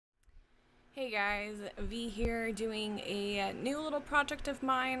Hey guys, V here doing a new little project of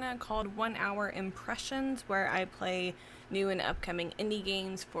mine called 1 Hour Impressions, where I play new and upcoming indie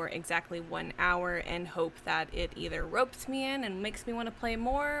games for exactly 1 hour and hope that it either ropes me in and makes me want to play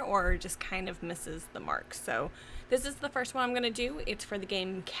more or just kind of misses the mark. So this is the first one I'm going to do. It's for the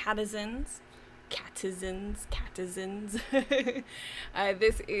game Catizens.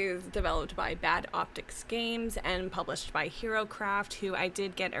 This is developed by badopticsgames and published by HeroCraft, who I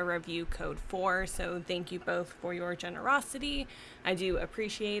did get a review code for, so thank you both for your generosity. I do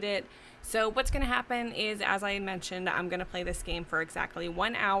appreciate it. So what's going to happen is, as I mentioned, I'm going to play this game for exactly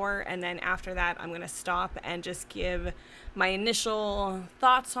 1 hour, and then after that I'm going to stop and just give my initial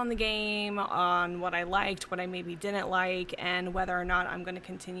thoughts on the game, on what I liked, what I maybe didn't like, and whether or not I'm going to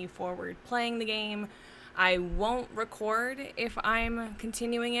continue forward playing the game. I won't record if I'm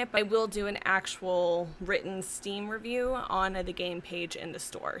continuing it, but I will do an actual written Steam review on the game page in the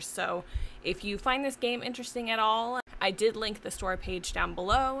store. So if you find this game interesting at all, I did link the store page down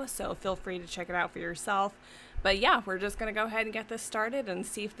below, so feel free to check it out for yourself. But yeah, we're just gonna go ahead and get this started and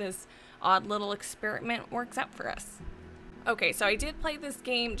see if this odd little experiment works out for us. Okay, so I did play this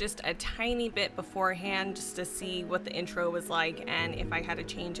game just a tiny bit beforehand just to see what the intro was like and if I had to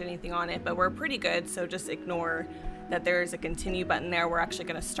change anything on it, but we're pretty good, so just ignore that there's a continue button there. We're actually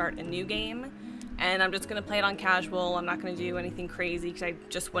going to start a new game, and I'm just going to play it on casual. I'm not going to do anything crazy because I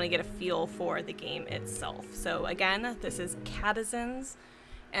just want to get a feel for the game itself. So again, this is Catizens,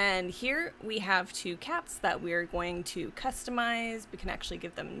 and here we have two cats that we're going to customize. We can actually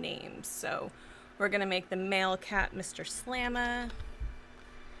give them names, so we're going to make the male cat Mr. Slamma.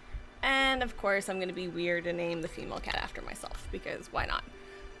 And of course, I'm going to be weird and name the female cat after myself, because why not?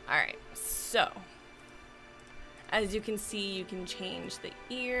 Alright, so as you can see, you can change the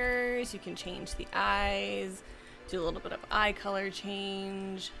ears, you can change the eyes, do a little bit of eye color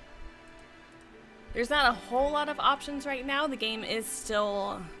change. There's not a whole lot of options right now. The game is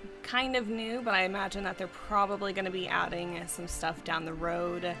still kind of new, but I imagine that they're probably going to be adding some stuff down the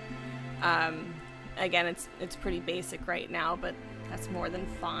road. Again, it's pretty basic right now, but that's more than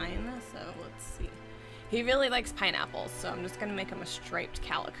fine. So let's see. He really likes pineapples, so I'm just gonna make him a striped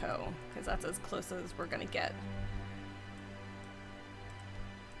calico, because that's as close as we're gonna get.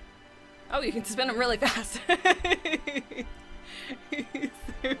 Oh, you can spin him really fast. Is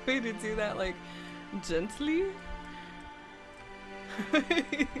there a way to do that, like, gently?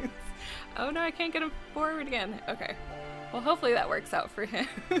 Oh no, I can't get him forward again. Okay. Well, hopefully that works out for him.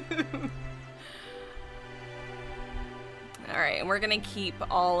 Alright, and we're gonna keep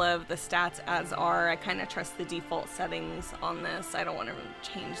all of the stats as are. I kind of trust the default settings on this. I don't want to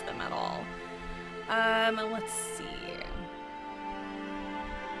change them at all. Let's see.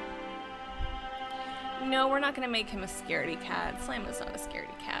 No, we're not gonna make him a scaredy cat. Slamma's not a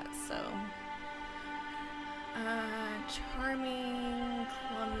scaredy cat, so... charming,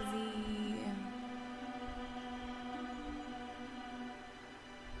 clumsy...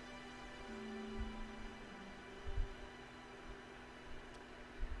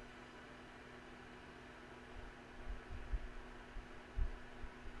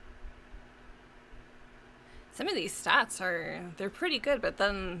 Some of these stats they're pretty good, but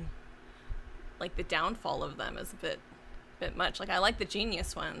then like the downfall of them is a bit much. Like I like the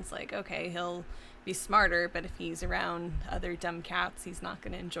genius ones, like okay, he'll be smarter, but if he's around other dumb cats, he's not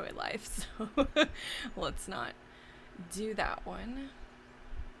going to enjoy life. So let's not do that one.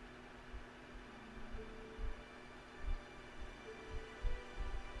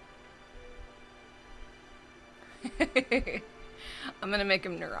 I'm going to make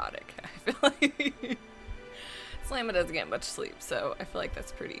him neurotic. I feel like Slamma doesn't get much sleep, so I feel like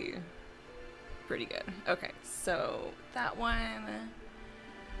that's pretty good. Okay, so that one,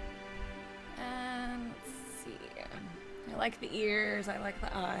 and let's see. I like the ears, I like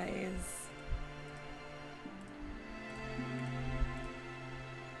the eyes.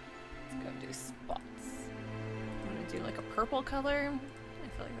 Let's go do spots. I'm gonna do like a purple color. I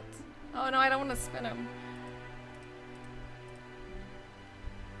feel like that's, oh no, I don't want to spin him.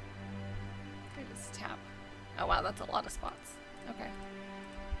 I just tap. Oh wow, that's a lot of spots. Okay.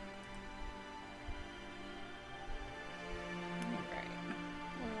 Alright.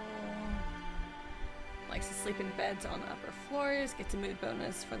 Likes to sleep in beds on the upper floors, gets a mood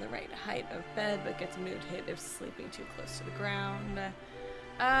bonus for the right height of bed, but gets a mood hit if sleeping too close to the ground.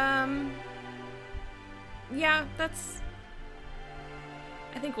 Yeah, that's...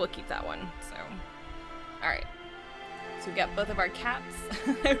 I think we'll keep that one, so... Alright. So we got both of our cats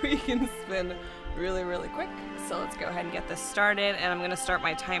that we can spin really quick. So let's go ahead and get this started, and I'm going to start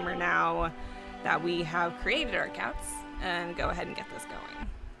my timer now that we have created our cats and go ahead and get this going.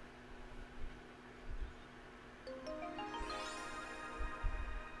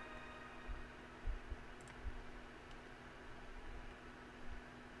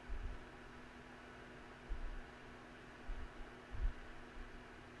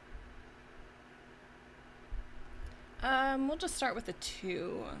 We'll just start with a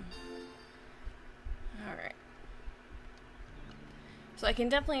 2. Alright. So I can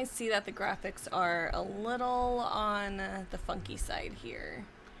definitely see that the graphics are a little on the funky side here.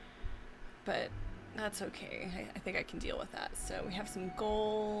 But that's okay. I think I can deal with that. So we have some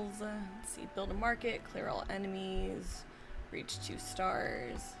goals. Let's see. Build a market, clear all enemies, reach 2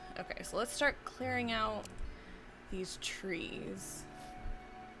 stars. Okay, so let's start clearing out these trees.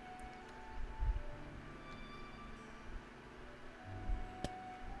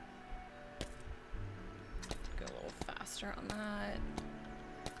 Go a little faster on that.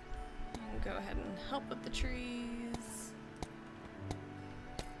 And go ahead and help with the trees.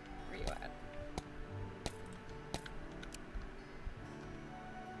 Where you at?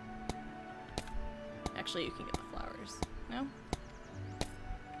 Actually, you can get the flowers. No?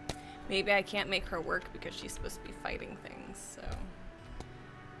 Maybe I can't make her work because she's supposed to be fighting things, so...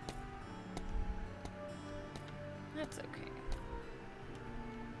 That's okay.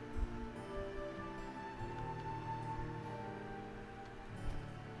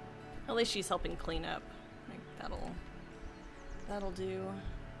 At least she's helping clean up. Like, that'll do.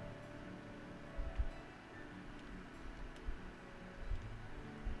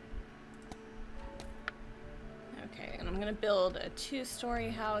 Okay, and I'm gonna build a 2-story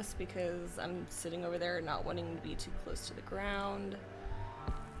house because I'm sitting over there not wanting to be too close to the ground.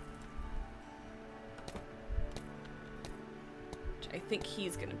 Which I think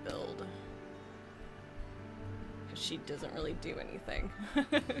he's gonna build. Because she doesn't really do anything.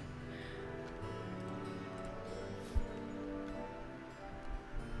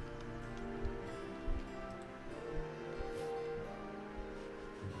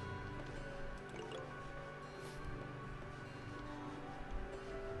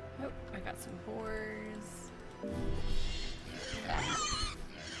 Some boars. All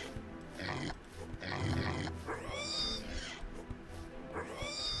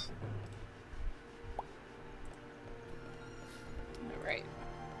right.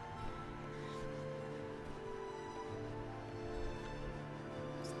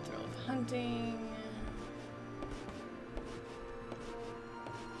 Thrill of hunting.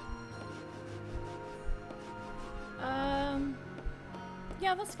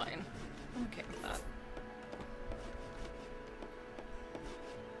 Yeah, that's fine. I'm okay with that.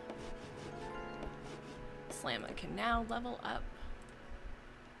 Slamma can now level up.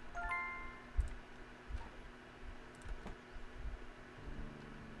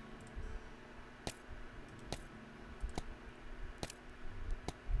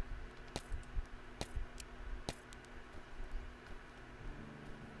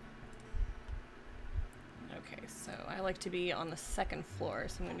 Okay, so I like to be on the 2nd floor,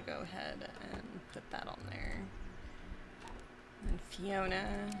 so I'm going to go ahead and put that on there. And Fiona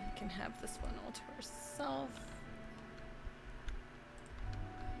can have this one all to herself.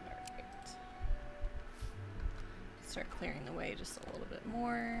 Alright. Start clearing the way just a little bit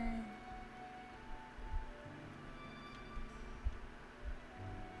more.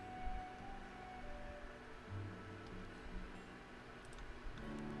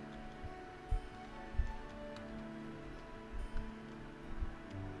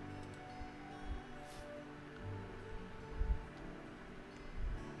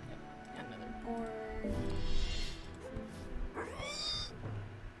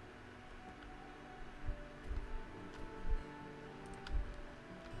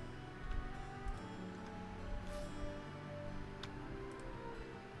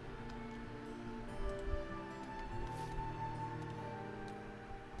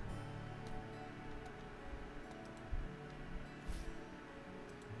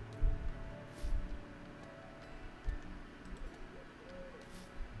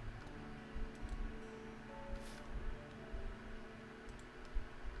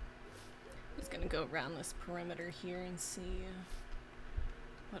 Gonna go around this perimeter here and see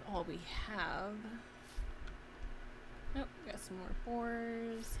what all we have. Oh, we got some more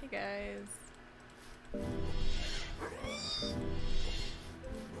boars. Hey guys.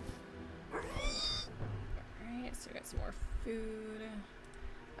 Alright, so we got some more food.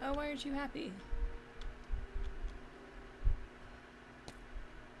 Oh, why aren't you happy?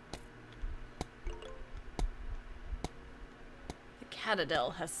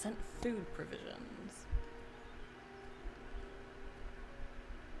 Catadel has sent food provisions.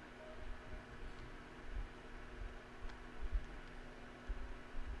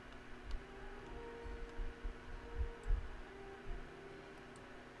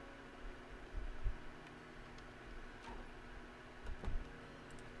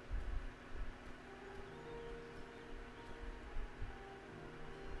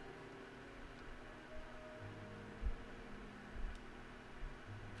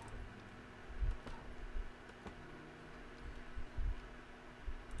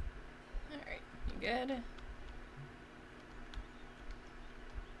 good.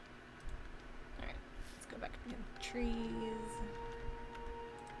 Alright, let's go back to the trees.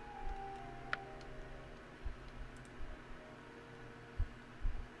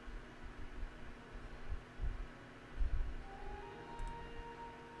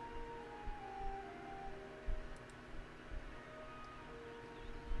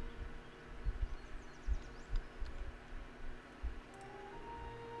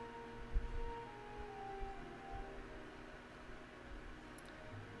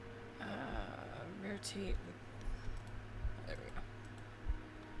 Rotate. There we go.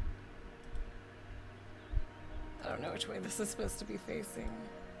 I don't know which way this is supposed to be facing.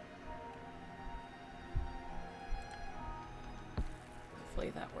 Hopefully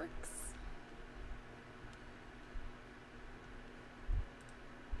that works.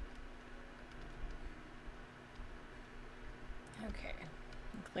 Okay.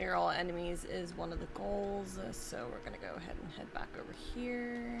 Clear all enemies is one of the goals, so we're gonna go ahead and head back over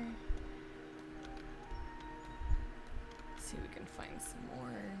here. See if we can find some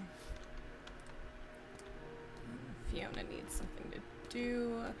more. Fiona needs something to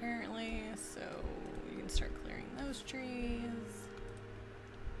do apparently, so you can start clearing those trees.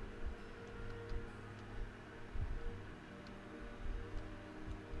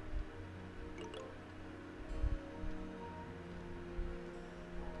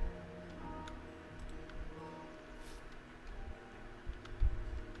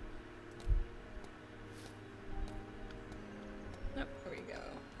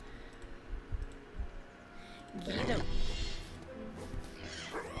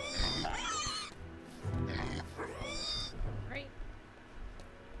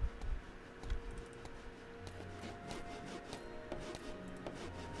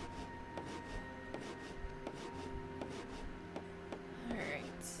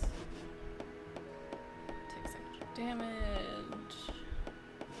 Damage,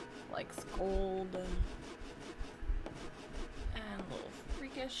 likes gold, and a little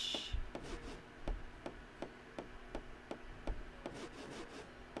freakish.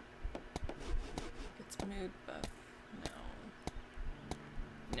 Gets mood buff.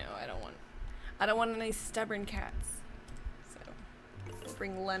 No, I don't want any stubborn cats. So we'll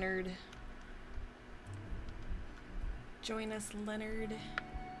bring Leonard. Join us, Leonard.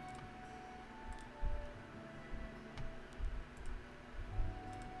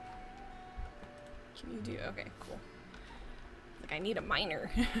 Can you do? Okay, cool. Like, I need a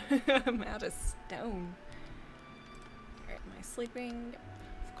miner. I'm out of stone. Alright, am I sleeping?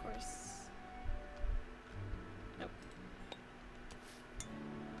 Of course. Nope.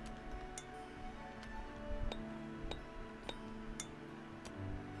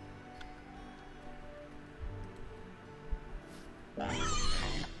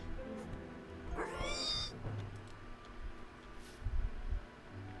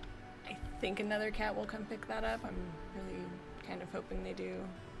 I think another cat will come pick that up. I'm really kind of hoping they do.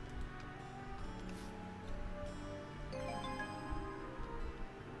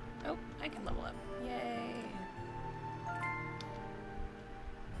 Oh, I can level up. Yay!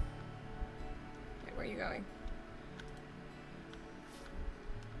 Wait, where are you going?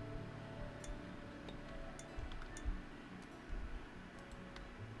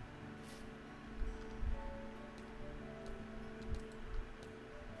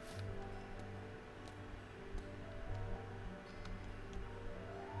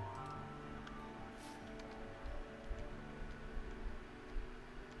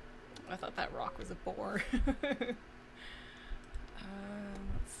 I thought that rock was a boar. Let's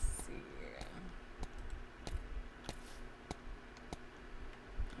see.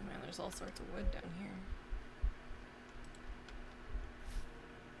 Oh man, there's all sorts of wood down here.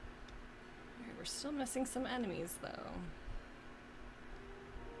 Alright, we're still missing some enemies though.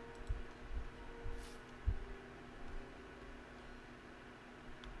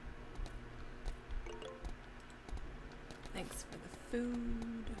 Thanks for the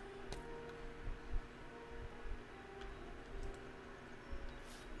food.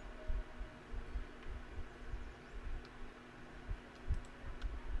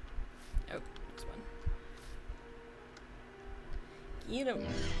 Eat him.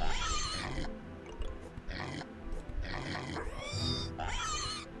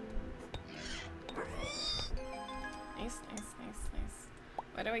 Nice, nice, nice, nice.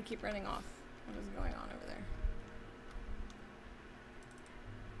 Why do I keep running off? What is going on over there?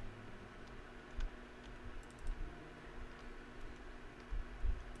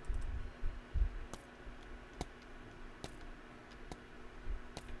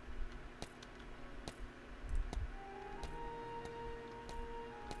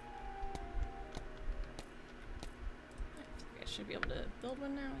 should be able to build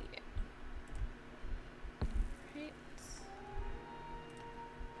one now. Yeah. Right.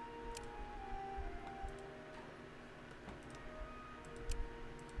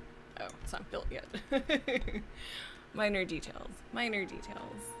 Oh, it's not built yet. Minor details. Minor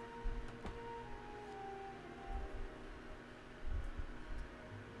details.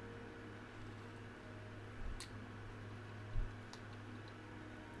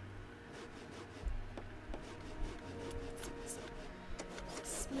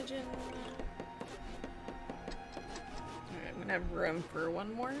 Smidgen. Alright, I'm gonna have room for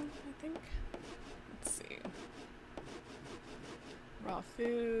one more, I think. Let's see. Raw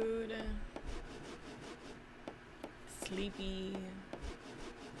food. Sleepy.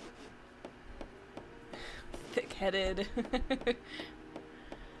 Thick-headed.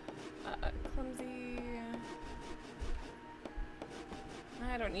 Clumsy.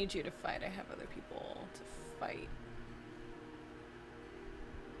 I don't need you to fight. I have other people to fight.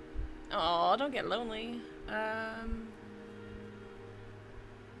 Oh, don't get lonely.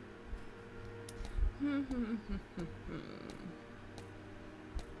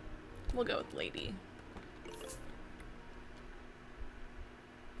 We'll go with lady.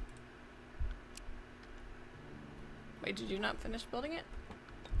 Wait, did you not finish building it?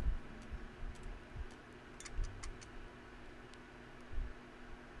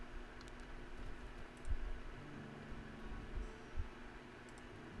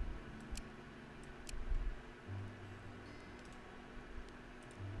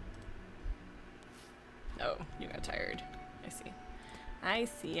 Oh, you got tired. I see. I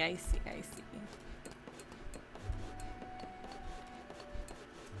see, I see, I see.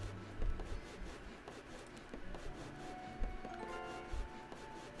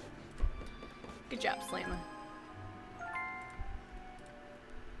 Good job, Slamma.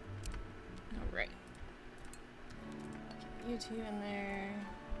 Alright. Get you two in there.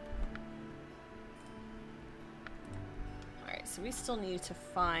 Alright, so we still need to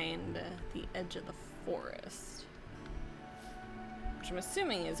find the edge of the forest. Which I'm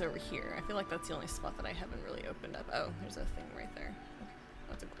assuming is over here. I feel like that's the only spot that I haven't really opened up. Oh, there's a thing right there. Okay.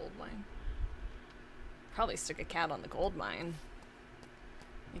 That's a gold mine. Probably stick a cat on the gold mine.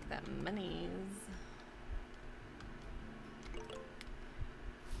 Make that monies.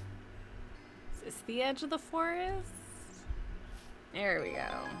 Is this the edge of the forest? There we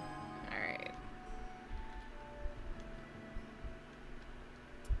go. Alright.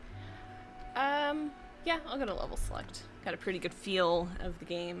 Yeah, I'll go to level select. Got a pretty good feel of the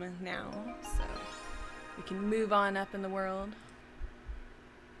game now, so we can move on up in the world.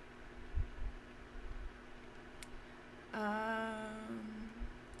 Can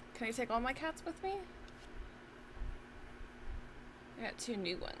I take all my cats with me? I got 2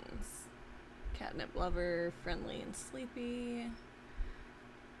 new ones. Catnip lover, friendly, and sleepy.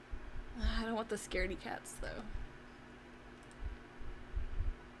 I don't want the scaredy cats though.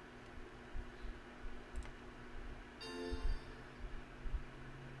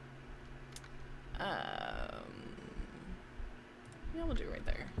 Yeah, we'll do it right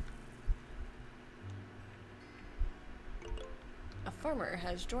there. A farmer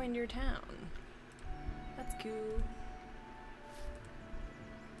has joined your town. That's cool.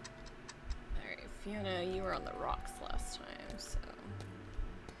 Alright, Fiona, you were on the rocks last time, so...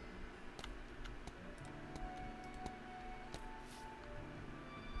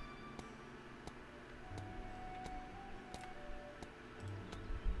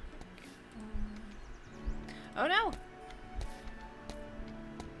 Oh no!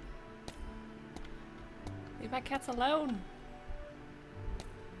 Leave my cats alone!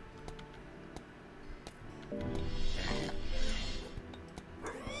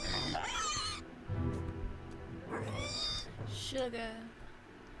 Sugar.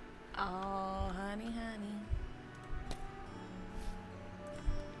 Oh, honey, honey.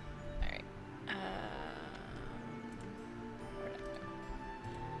 Alright.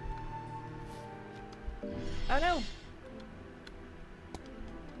 Oh no!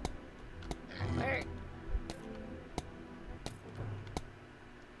 Where?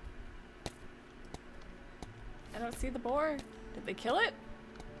 I don't see the boar. Did they kill it?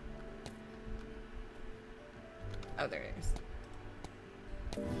 Oh, there it is.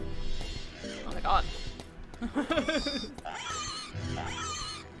 Oh my god.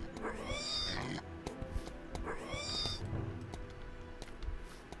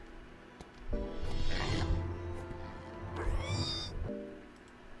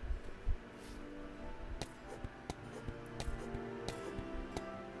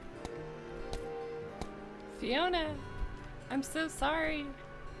 Fiona, I'm so sorry.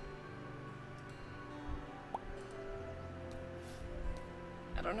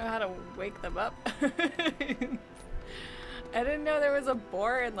 I don't know how to wake them up. I didn't know there was a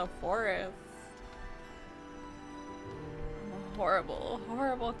boar in the forest. I'm a horrible,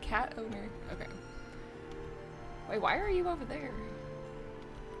 horrible cat owner. Okay. Wait, why are you over there?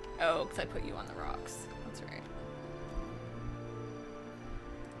 Oh, because I put you on the rocks. That's right.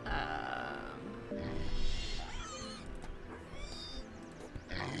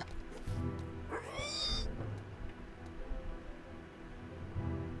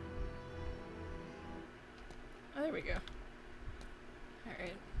 Oh, there we go.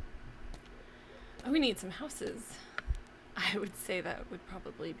 Alright. Oh, we need some houses. I would say that would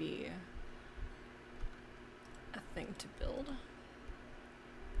probably be a thing to build.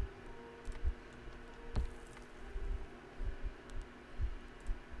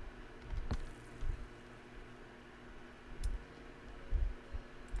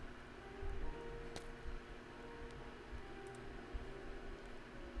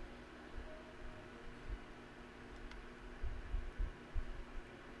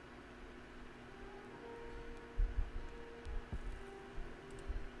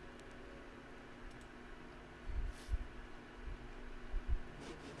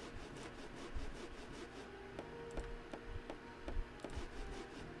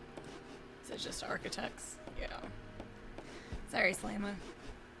 It's just architects. Yeah. Sorry, Slamma.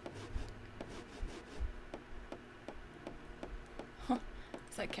 Huh.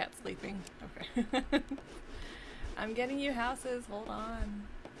 Is that cat sleeping? Okay. I'm getting you houses. Hold on.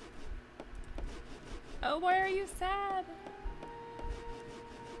 Oh, why are you sad?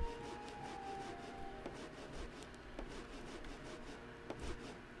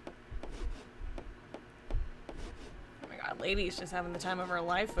 Oh my god, lady's just having the time of her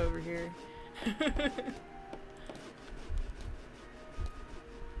life over here.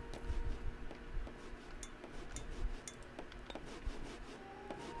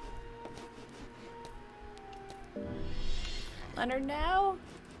 Leonard, now?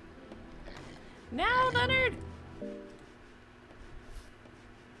 Now, Leonard! Oh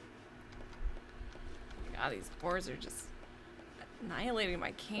my god, these boars are just annihilating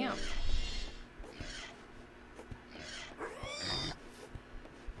my camp.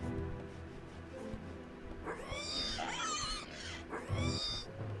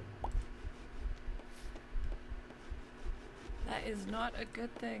 That is not a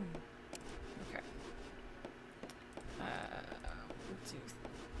good thing. Okay. We'll do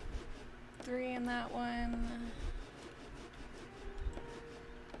 3 in that one.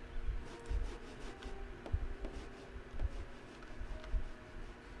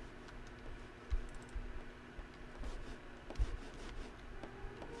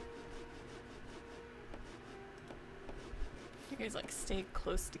 You guys like stay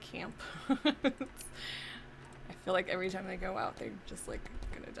close to camp. I feel like every time they go out, they're just like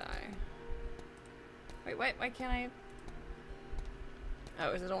gonna die. Wait, what? Why can't I?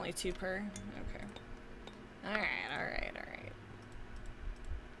 Oh, is it only 2 per? Okay. Alright, alright, alright.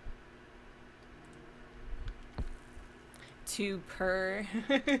 2 per.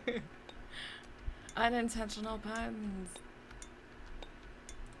 Unintentional puns.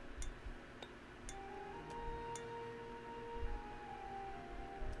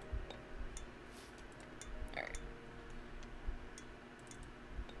 Alright.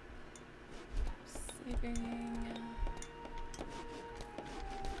 Sleeping.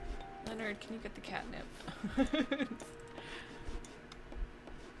 Leonard, can you get the catnip?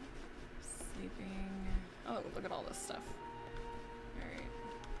 Sleeping. Oh, look at all this stuff. Alright.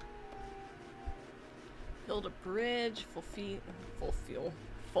 Build a bridge, fulfill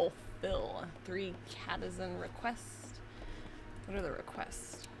 3 Catizen requests. What are the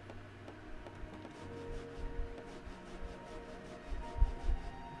requests?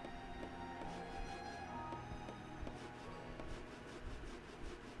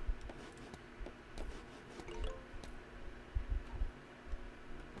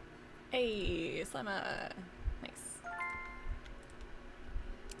 Hey, Slamma. Nice.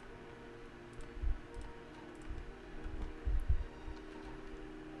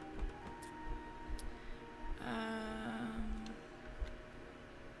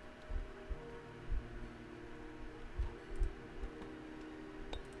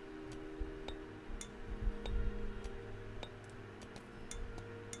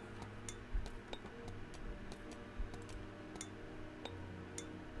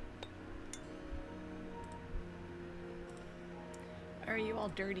 Are you all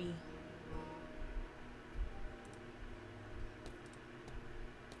dirty?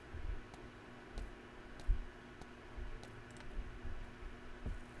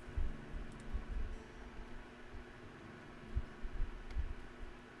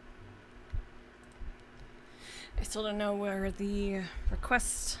 still don't know where the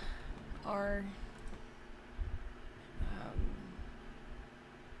requests are.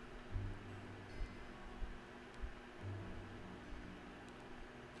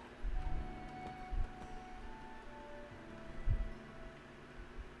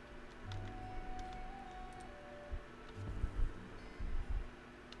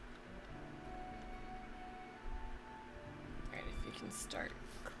 Alright, if you can start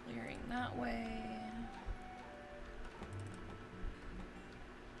clearing that way.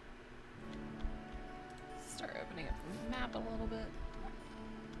 Start opening up the map a little bit.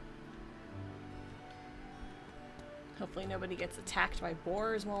 Hopefully nobody gets attacked by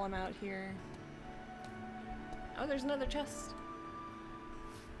boars while I'm out here. Oh, there's another chest.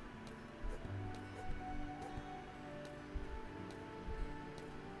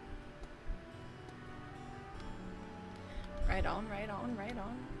 Right on, right on, right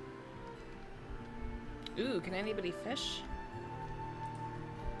on. Ooh, can anybody fish?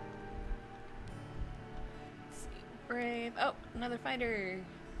 Let's see. Brave. Oh, another fighter.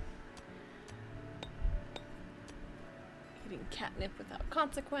 Eating catnip without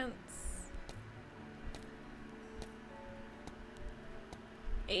consequence.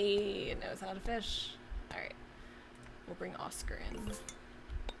 Hey, it knows how to fish. Alright. We'll bring Oscar in.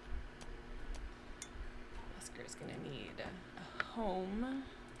 Oscar's gonna need a home.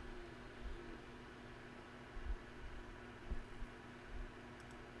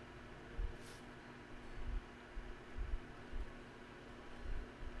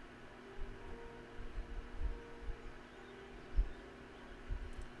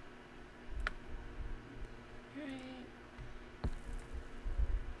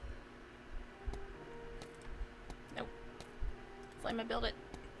 I build it.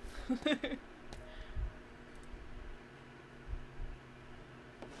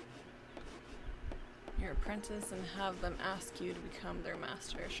 Your apprentice and have them ask you to become their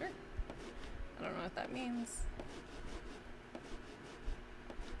master. Sure. I don't know what that means.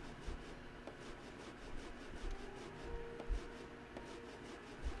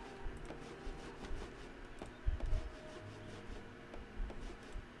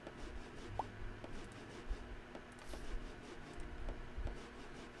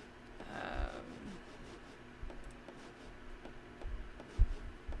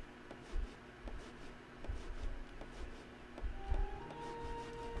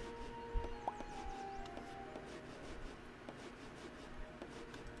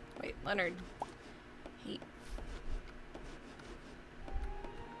 Leonard. He.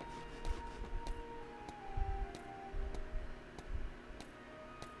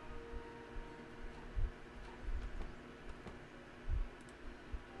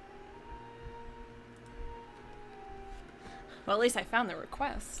 Well, at least I found the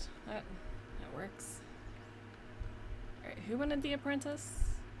request. That works. Alright, who wanted the apprentice?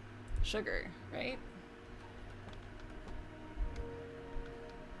 Sugar, right?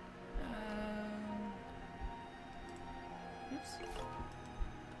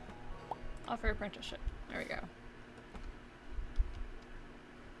 Offer apprenticeship. There we go.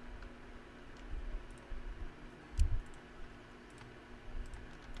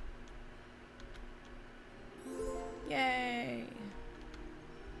 Yay!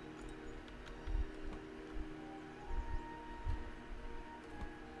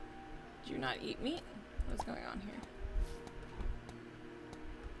 Do you not eat meat? What's going on here?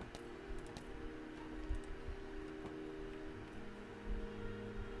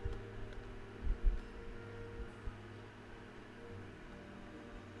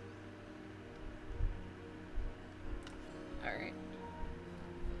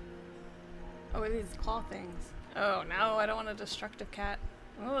 What are these claw things? Oh no, I don't want a destructive cat.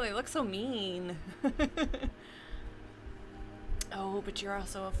 Oh, they look so mean. Oh, but you're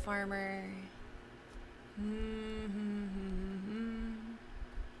also a farmer.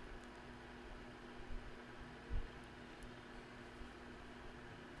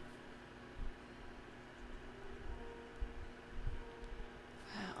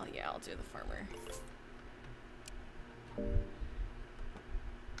 Well, yeah, I'll do the farmer.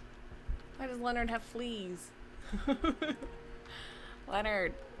 Why does Leonard have fleas?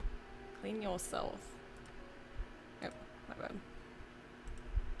 Leonard, clean yourself. Yep, my bad.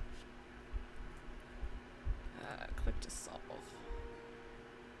 Click to solve.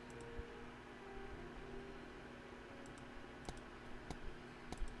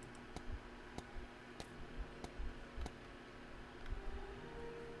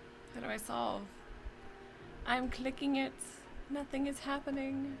 How do I solve? I'm clicking it. Nothing is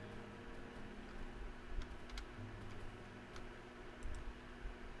happening.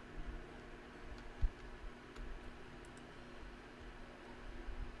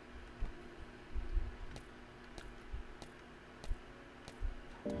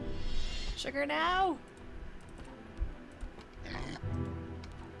 Sugar now! Oh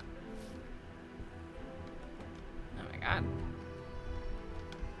my god.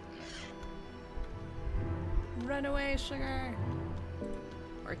 Run away, sugar!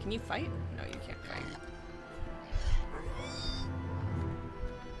 Or can you fight? No, you can't fight.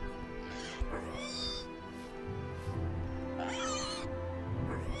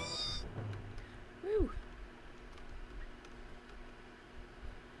 Woo!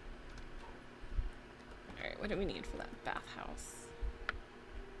 Alright, what do we need for that bathhouse?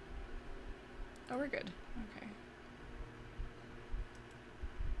 Oh, we're good. Okay.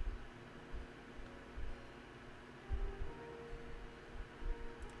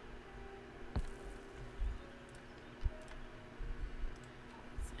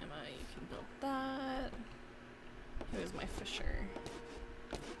 That. Who's my fisher?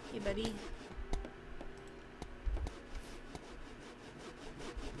 Hey, buddy.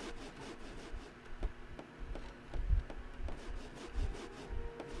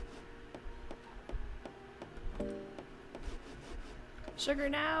 Sugar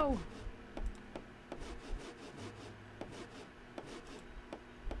now!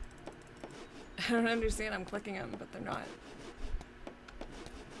 I don't understand. I'm clicking them, but they're not.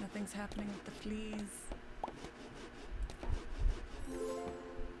 Nothing's happening with the fleas.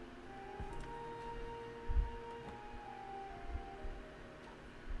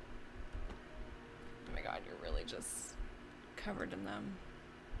 Oh my god, you're really just covered in them.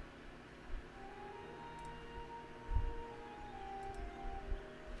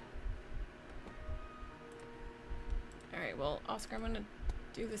 Alright, well, Oscar, I'm gonna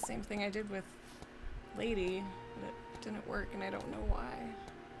do the same thing I did with Lady, but it didn't work and I don't know why.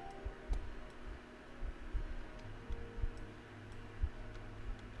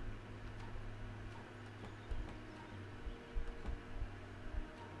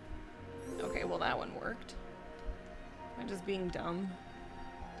 Okay, well that one worked. Am I just being dumb?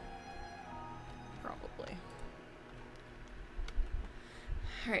 Probably.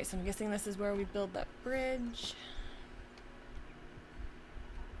 Alright, so I'm guessing this is where we build that bridge.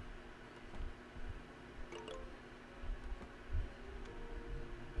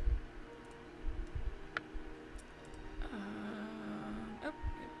 Oh,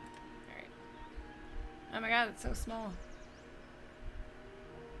 alright. Oh my god, it's so small.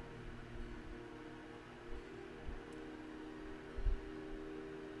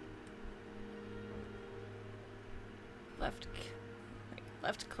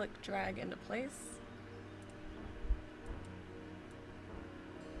 Left click, drag into place.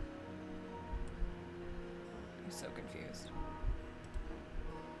 I'm so confused.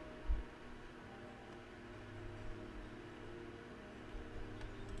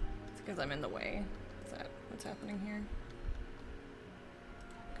 It's because I'm in the way. Is that what's happening here?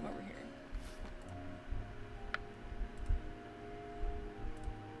 Come over here.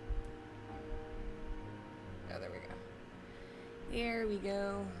 Oh, there we go. There we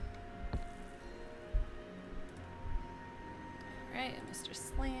go. Alright, Mr.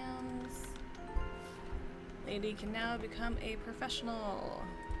 Slams. Lady can now become a professional.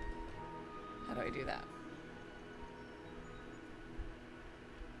 How do I do that?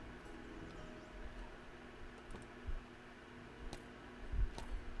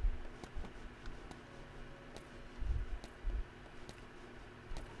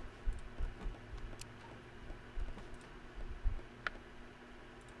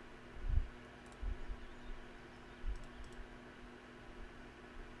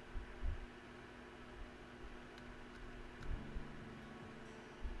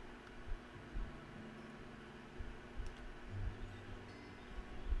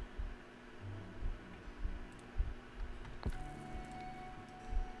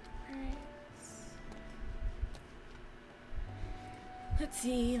 Let's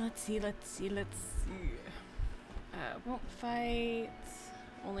see. Won't fight.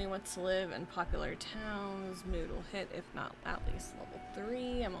 Only wants to live in popular towns. Mood will hit if not at least level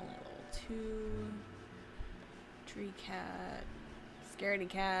 3. I'm only level 2. Tree cat. Scaredy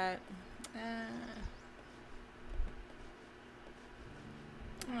cat.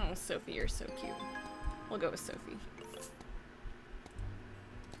 Oh, Sophie, you're so cute. We'll go with Sophie.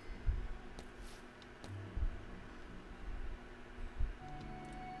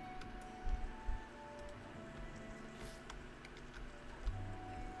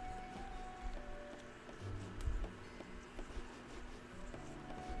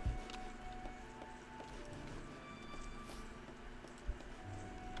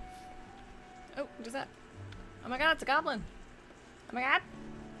 Oh, what is that? Oh my god, it's a goblin! Oh my god!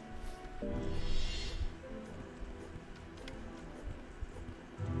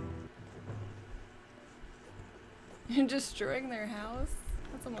 You're destroying their house?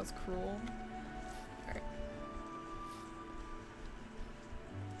 That's almost cruel. Alright.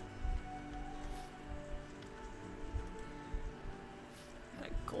 Got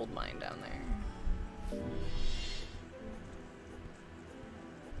a gold mine down there.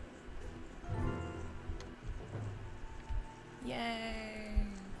 Yay!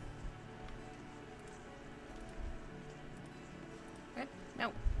 What?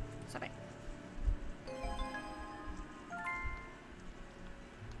 No. Stop it.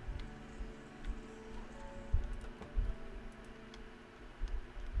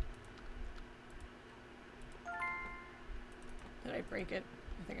 Did I break it?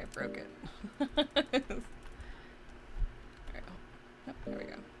 I think I broke it. Alright. Oh, there we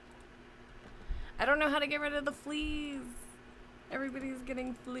go. I don't know how to get rid of the fleas. Everybody's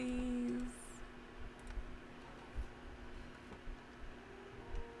getting fleas.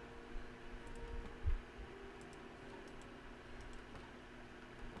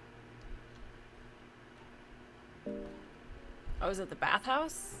 Oh, is it the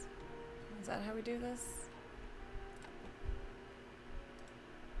bathhouse? Is that how we do this?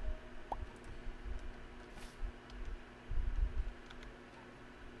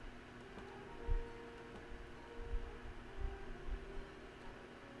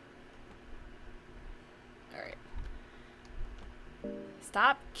 Alright.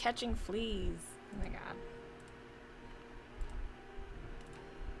 Stop catching fleas. Oh my god.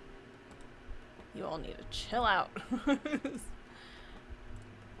 You all need to chill out.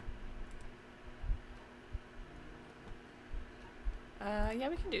 Yeah,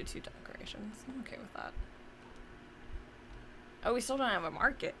 we can do 2 decorations. I'm okay with that. Oh, we still don't have a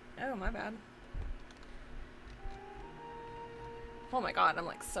market. Oh, my bad. Oh my god, I'm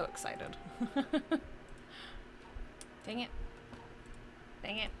like so excited. Dang it.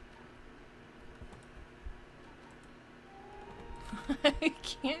 Dang it. I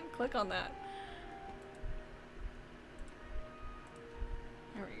can't click on that.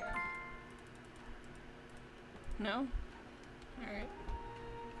 There we go. No? Alright.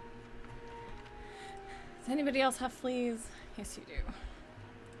 Does anybody else have fleas? Yes, you do.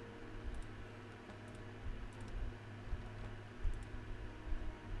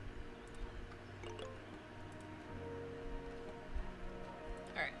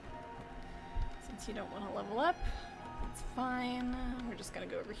 Alright. Since you don't want to level up, it's fine. We're just gonna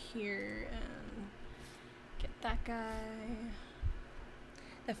go over here and get that guy.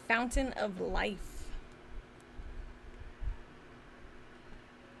 The Fountain of Life.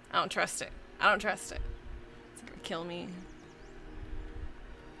 I don't trust it. I don't trust it. It's gonna kill me.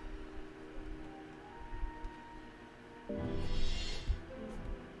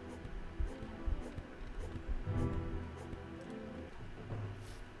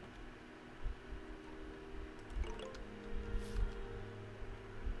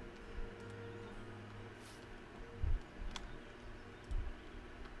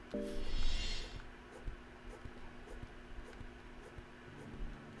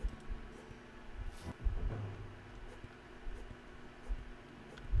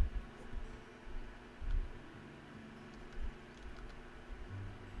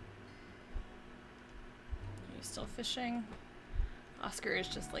 Still fishing. Oscar is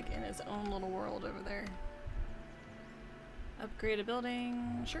just like in his own little world over there. Upgrade a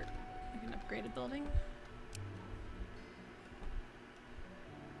building. Sure, we can upgrade a building.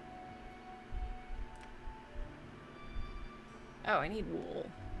 Oh, I need wool.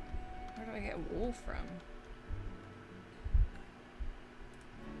 Where do I get wool from?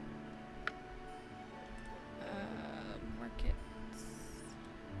 Market.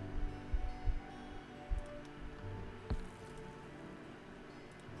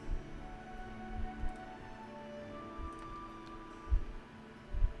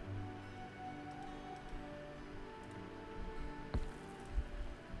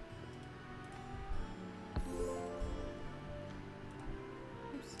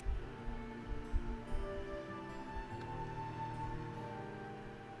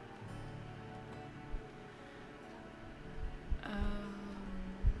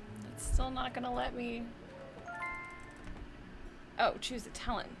 Still not gonna let me. Oh, choose a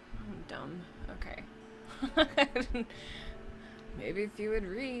talent. I'm dumb. Okay. Maybe if you would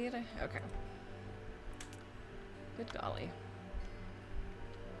read. Okay. Good golly.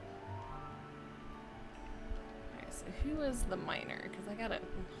 Alright, so who is the miner? Because I got a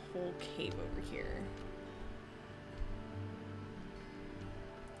whole cave over here.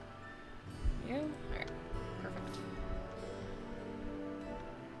 You? Alright. Perfect.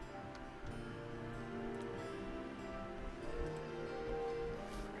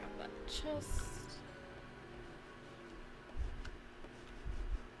 Chest.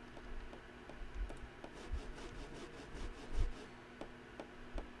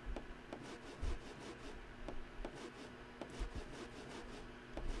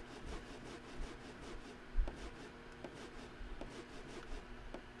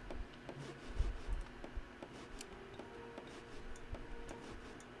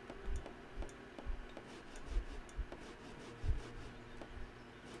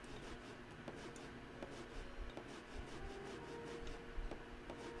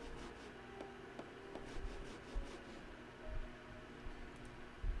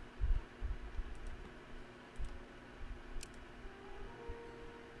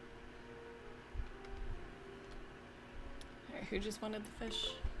 Who just wanted the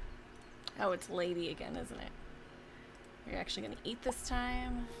fish? Oh, it's Lady again, isn't it? You're actually gonna eat this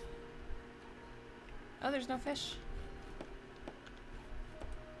time? Oh, there's no fish.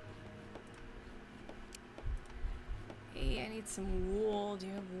 Hey, I need some wool. Do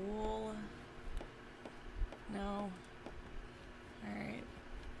you have wool? No. Alright.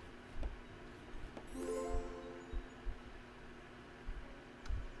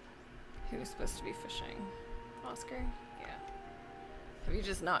 Who's supposed to be fishing? Oscar? Yeah. Have you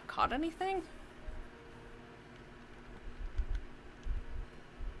just not caught anything?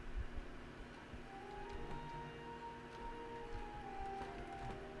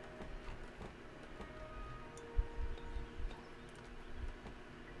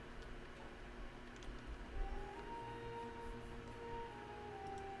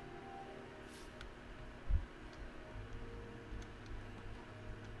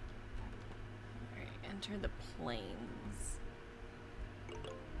 Enter the plains. Don't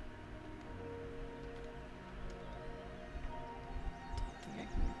think I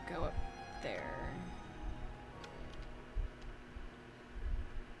can go up there.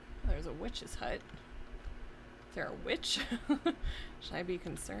 There's a witch's hut. Is there a witch? Should I be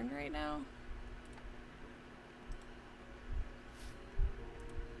concerned right now?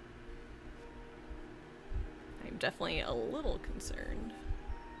 I'm definitely a little concerned.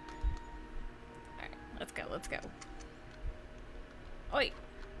 Let's go, let's go. Oi!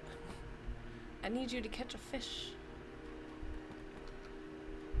 I need you to catch a fish.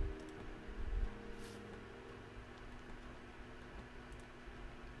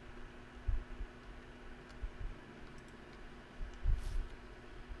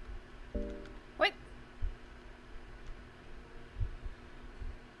 What?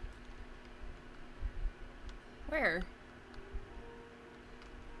 Where?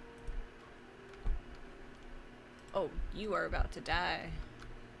 Oh, you are about to die.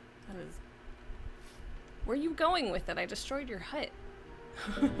 That is... Where are you going with it? I destroyed your hut.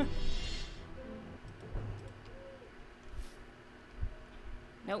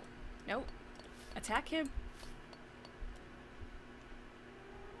 Nope. Nope. Attack him.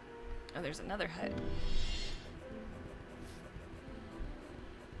 Oh, there's another hut.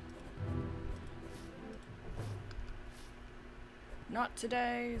 Not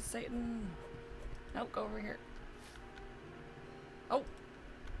today, Satan. Nope, go over here. Oh.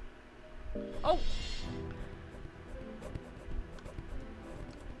 Oh.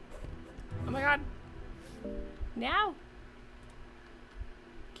 Oh my god. Now?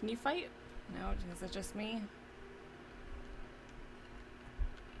 Can you fight? No, is it just me?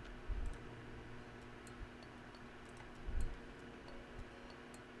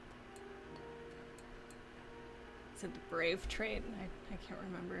 Is it the brave trait? I can't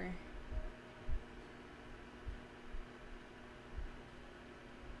remember.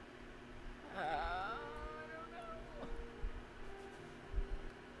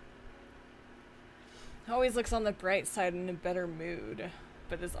 Always looks on the bright side in a better mood,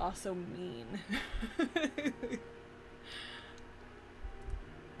 but is also mean.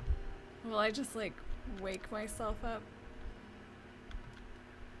 Will I just like wake myself up?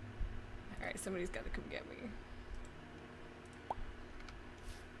 Alright, somebody's gotta come get me.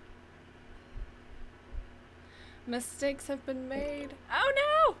 Mistakes have been made.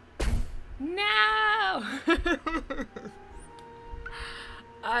 Oh no! No!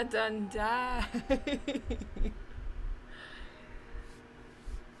 I done died.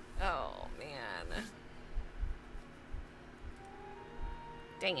 Oh man.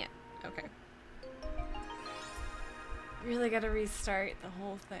 Dang it. Okay. Really gotta restart the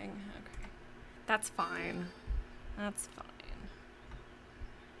whole thing. Okay. That's fine. That's fine.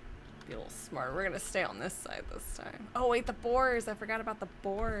 Be a little smart. We're gonna stay on this side this time. Oh wait, the boars. I forgot about the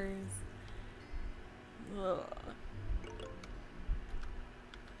boars. Ugh.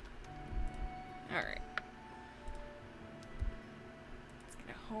 Alright. Let's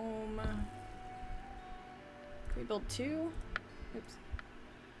get a home. Can we build two? Oops.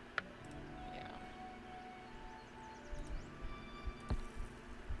 Yeah.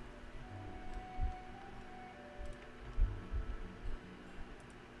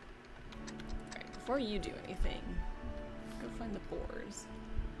 Alright, before you do anything, go find the boars.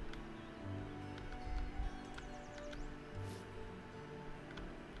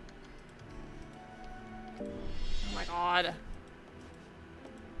 Oh my god.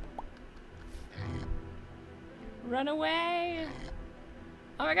 Run away!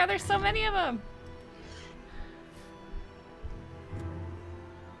 Oh my god, there's so many of them!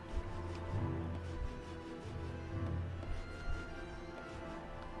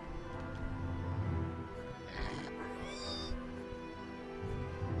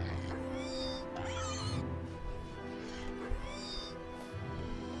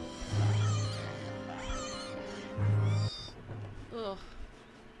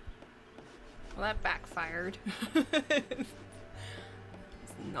 Well, that backfired. It's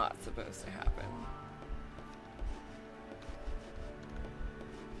not supposed to happen.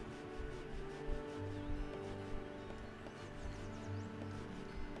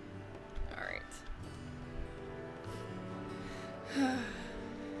 All right.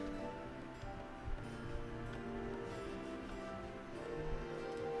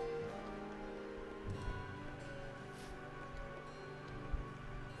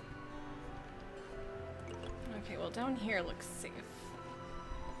 Okay, well down here looks safe.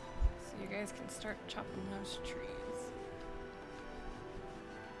 So you guys can start chopping those trees.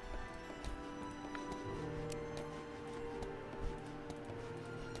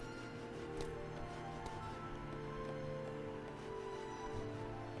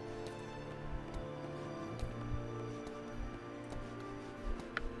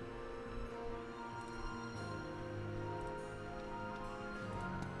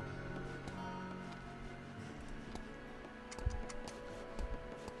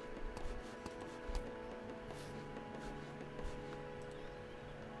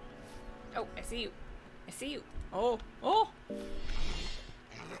 Oh, I see you. I see you. Oh, oh!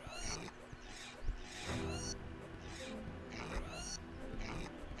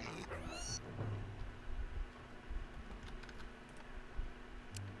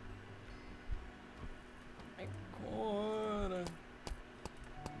 My God.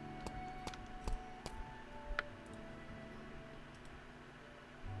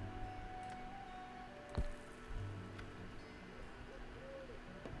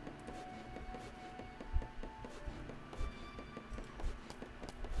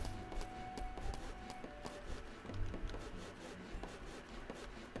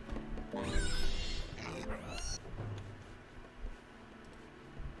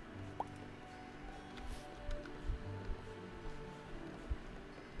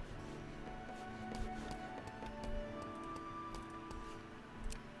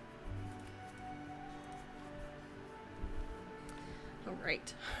 Oh,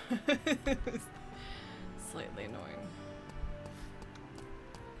 right. Slightly annoying.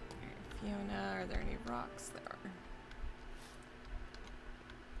 Alright, Fiona, are there any rocks? There are.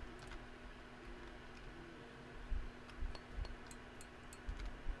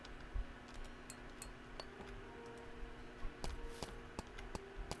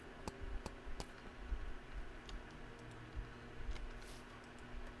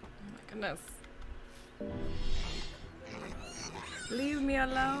 Oh my goodness. Leave me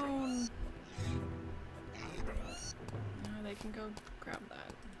alone. No, they can go grab that.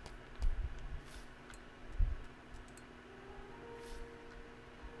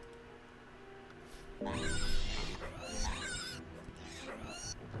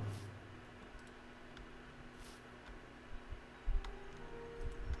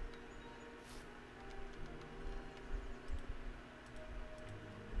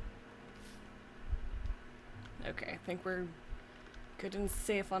 Okay, I think we're good and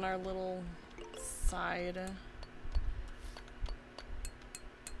safe on our little side.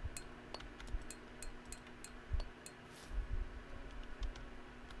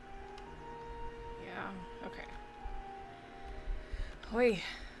 Yeah, okay. Oi,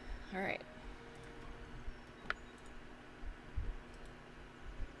 alright.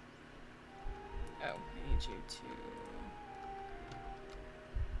 Oh, I need you to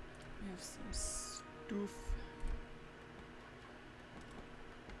have some stuff.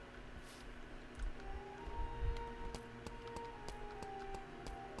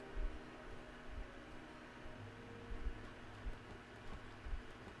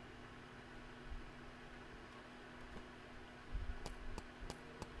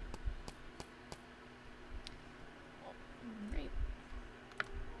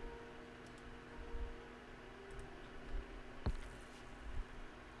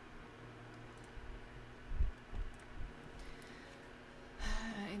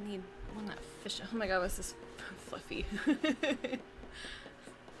 Fish. Oh my god, this is fluffy.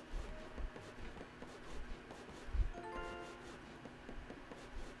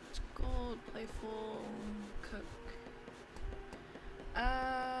 Gold, playful, cook.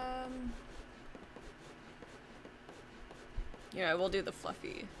 Yeah, we'll do the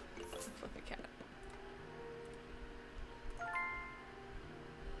fluffy cat.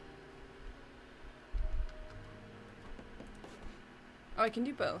 Oh, I can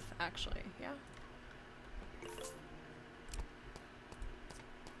do both, actually, yeah.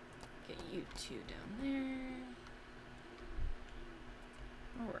 Get you two down there.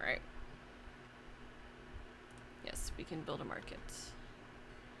 Alright. Yes, we can build a market.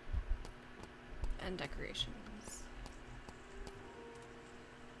 And decorations.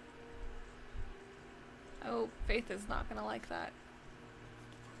 Oh, Faith is not gonna like that.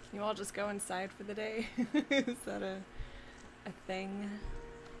 Can you all just go inside for the day? Is that a thing?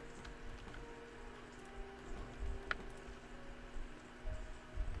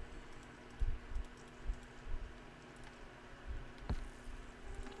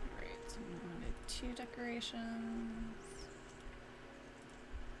 Alright, so we wanted 2 decorations.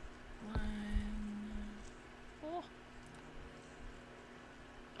 1.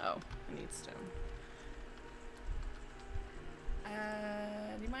 Oh, I need stone.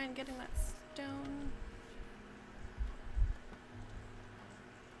 Do you mind getting that stone?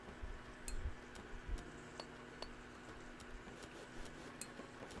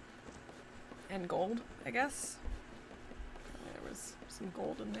 And gold, I guess. There was some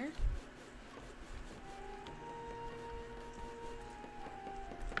gold in there.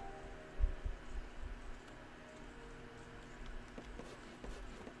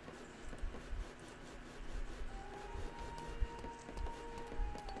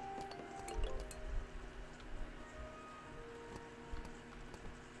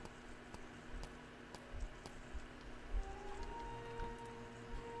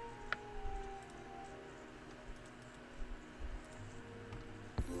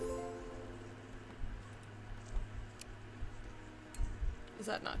 Is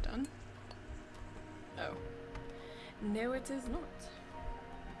that not done? Oh. No, it is not.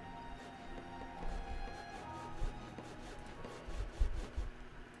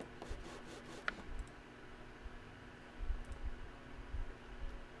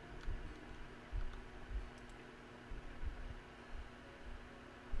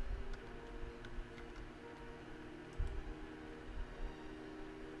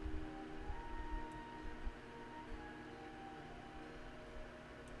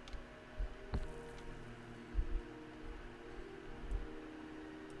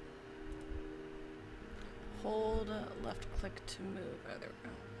 Hold left click to move. Oh, there we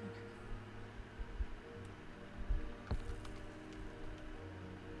go.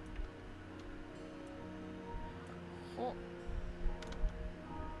 Okay. Oh.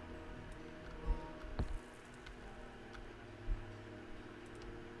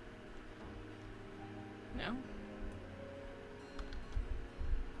 No?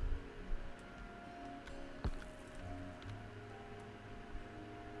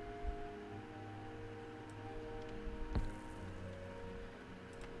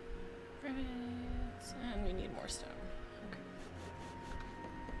 And we need more stone. Okay.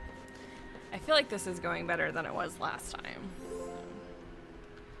 I feel like this is going better than it was last time.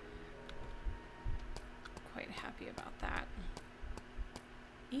 Quite happy about that.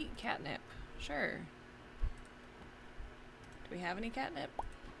 Eat catnip. Sure. Do we have any catnip?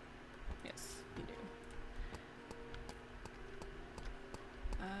 Yes, we do.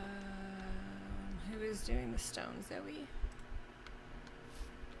 Who is doing the stone, Zoe?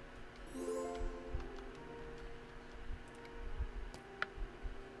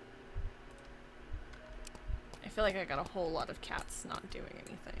 I feel like I got a whole lot of cats not doing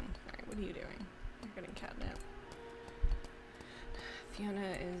anything. Alright, what are you doing? You're getting catnip.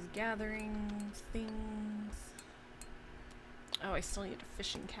 Fiona is gathering things. Oh, I still need a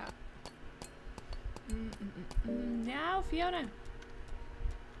fishing cat. Now, Fiona!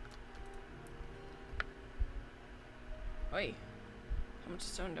 Oi. How much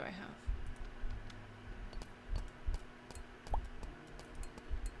stone do I have?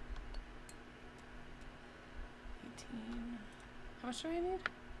 18. How much do I need?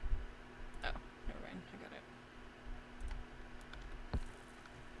 Oh, never mind. I got it.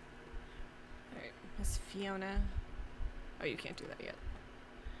 Alright, Miss Fiona. Oh, you can't do that yet.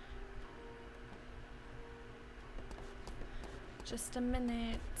 Just a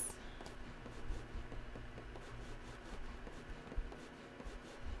minute.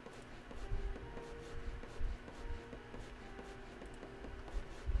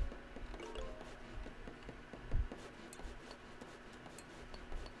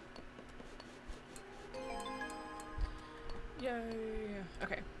 Yay!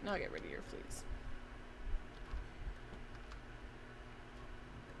 Okay, now I'll get rid of your fleas.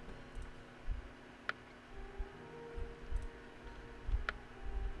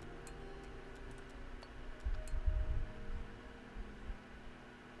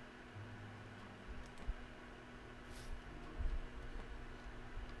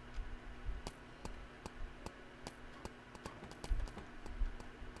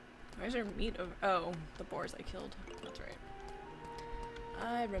 Why is there meat over— oh, the boars I killed. That's right.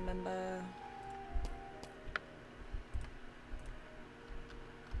 I remember.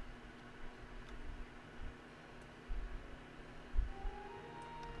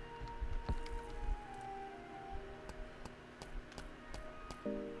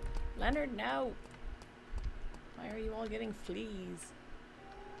 Leonard, no! Why are you all getting fleas?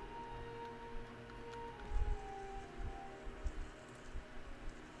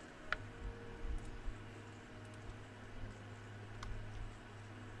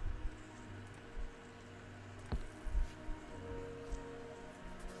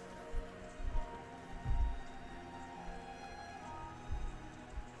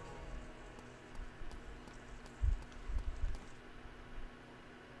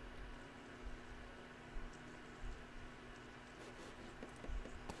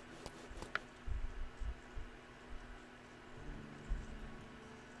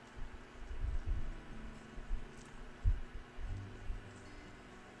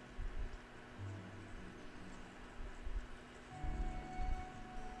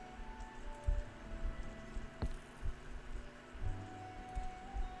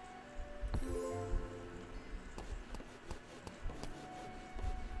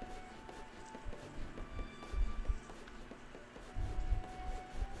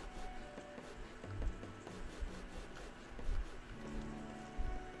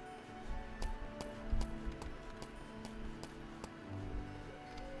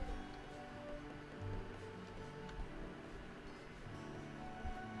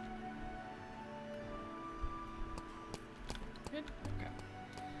 Good. Okay.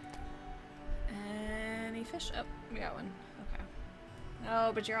 Any fish? Oh, we got one. Okay.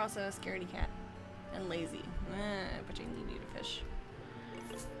 Oh, but you're also a scaredy cat. And lazy. But you need to fish.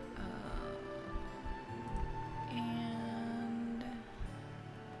 And...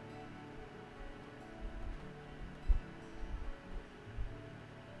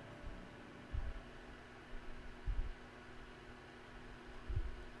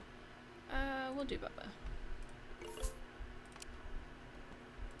 we'll do Bubba.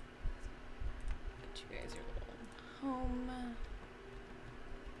 Get you guys your little home.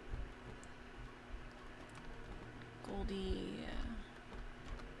 Goldie, you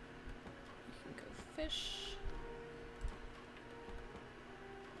can go fish.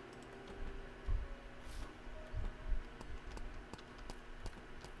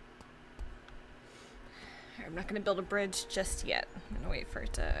 I'm not going to build a bridge just yet. I'm going to wait for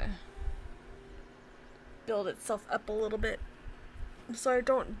it to build itself up a little bit so I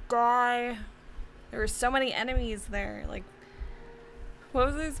don't die. There were so many enemies there. Like, what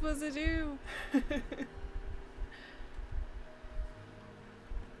was I supposed to do?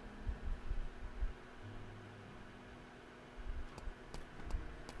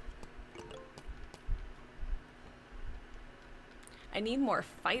 I need more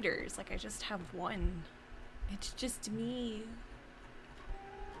fighters. Like, I just have one. It's just me.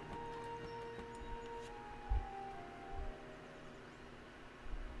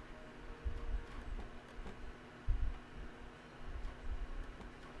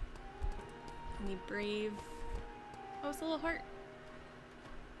 I need brave. Oh, it's a little heart.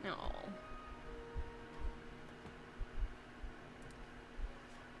 No.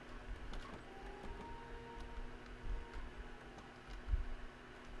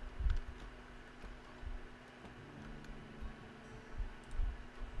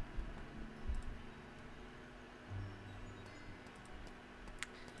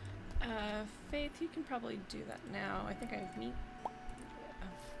 Faith, you can probably do that now. I think I have meat.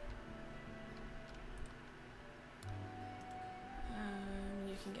 Yeah.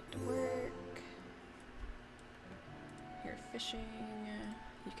 You can get to work. You're fishing.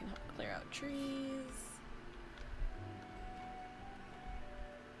 You can help clear out trees.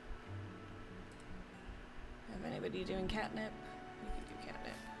 Have anybody doing catnip? You can do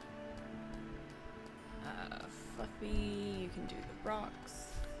catnip. Fluffy, you can do the rocks.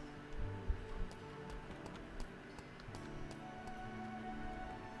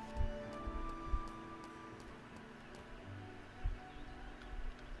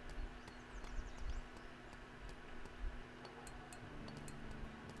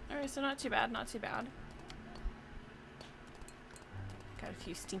 Alright, so not too bad, not too bad. Got a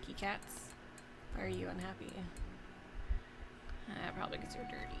few stinky cats. Why are you unhappy? Probably because you're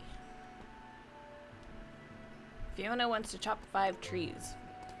dirty. Fiona wants to chop 5 trees.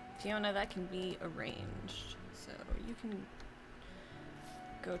 Fiona, that can be arranged. So you can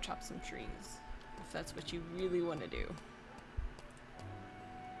go chop some trees if that's what you really want to do.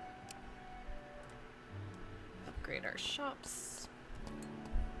 Upgrade our shops.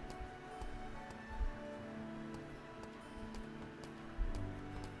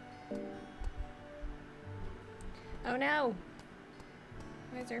 Oh no!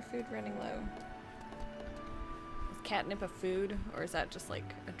 Why is our food running low? Is catnip a food, or is that just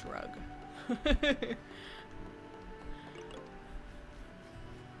like a drug?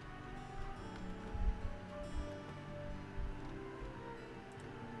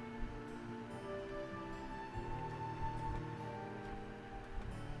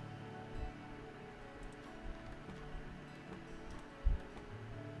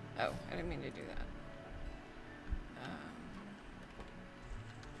 Oh, I didn't mean to do that.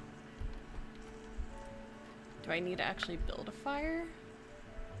 Do I need to actually build a fire?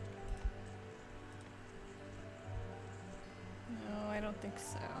 No, I don't think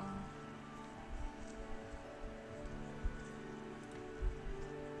so.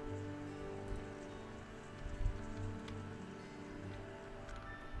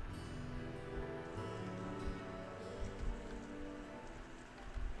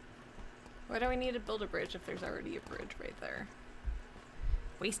 Why do I need to build a bridge if there's already a bridge right there?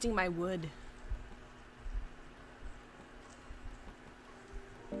 Wasting my wood.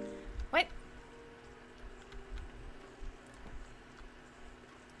 What?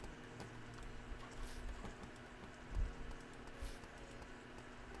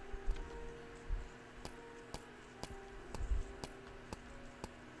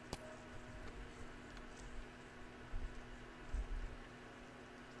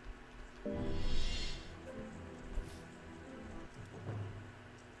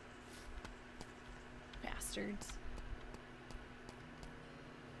 Bastards.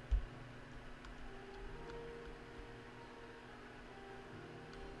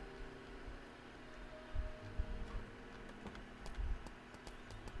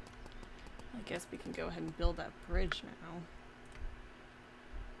 I guess we can go ahead and build that bridge now.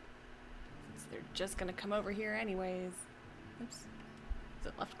 Since they're just gonna come over here anyways. Oops. Is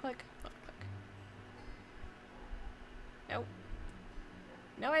it left click? Left click. Nope.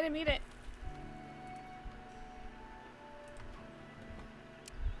 No, I didn't mean it.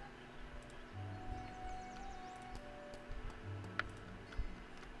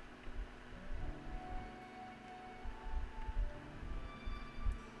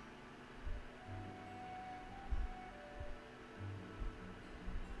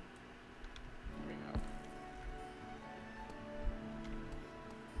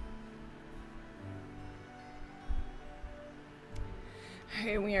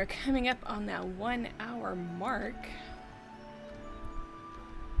 Alright, we are coming up on that 1 hour mark.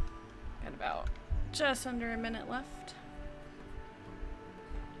 Got about just under a minute left.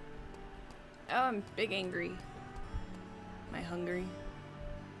 Oh, I'm big angry. Am I hungry?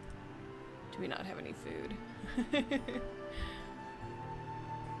 Do we not have any food?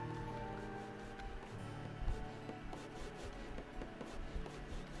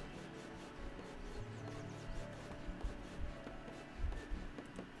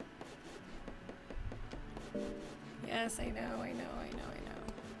 Yes, I know.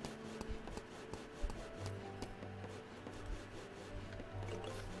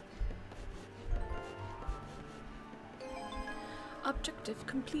 Objective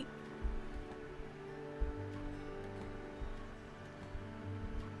complete.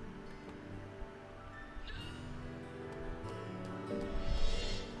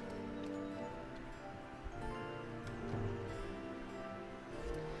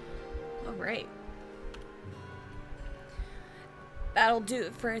 All right. That'll do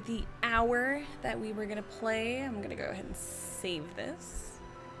it for the hour that we were gonna play. I'm gonna go ahead and save this.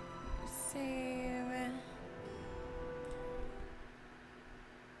 Save.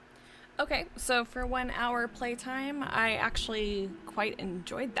 Okay, so for 1 hour playtime, I actually quite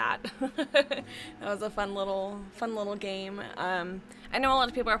enjoyed that. That was a fun little game. I know a lot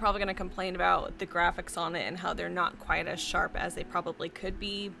of people are probably going to complain about the graphics on it and how they're not quite as sharp as they probably could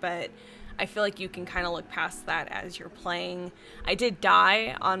be, but I feel like you can kind of look past that as you're playing. I did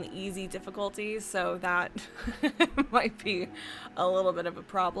die on easy difficulties, so that might be a little bit of a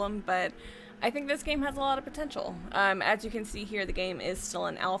problem, but I think this game has a lot of potential. As you can see here, the game is still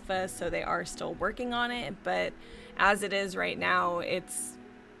in alpha, so they are still working on it, but as it is right now,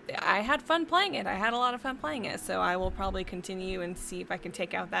 I had fun playing it. I had a lot of fun playing it, so I will probably continue and see if I can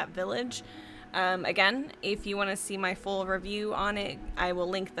take out that village. Again, if you want to see my full review on it, I will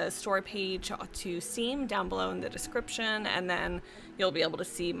link the store page to Steam down below in the description, and then you'll be able to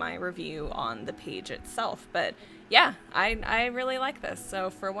see my review on the page itself. But yeah, I really like this. So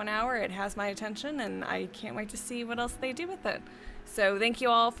for 1 hour, it has my attention, and I can't wait to see what else they do with it. So thank you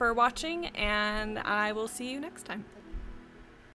all for watching, and I will see you next time.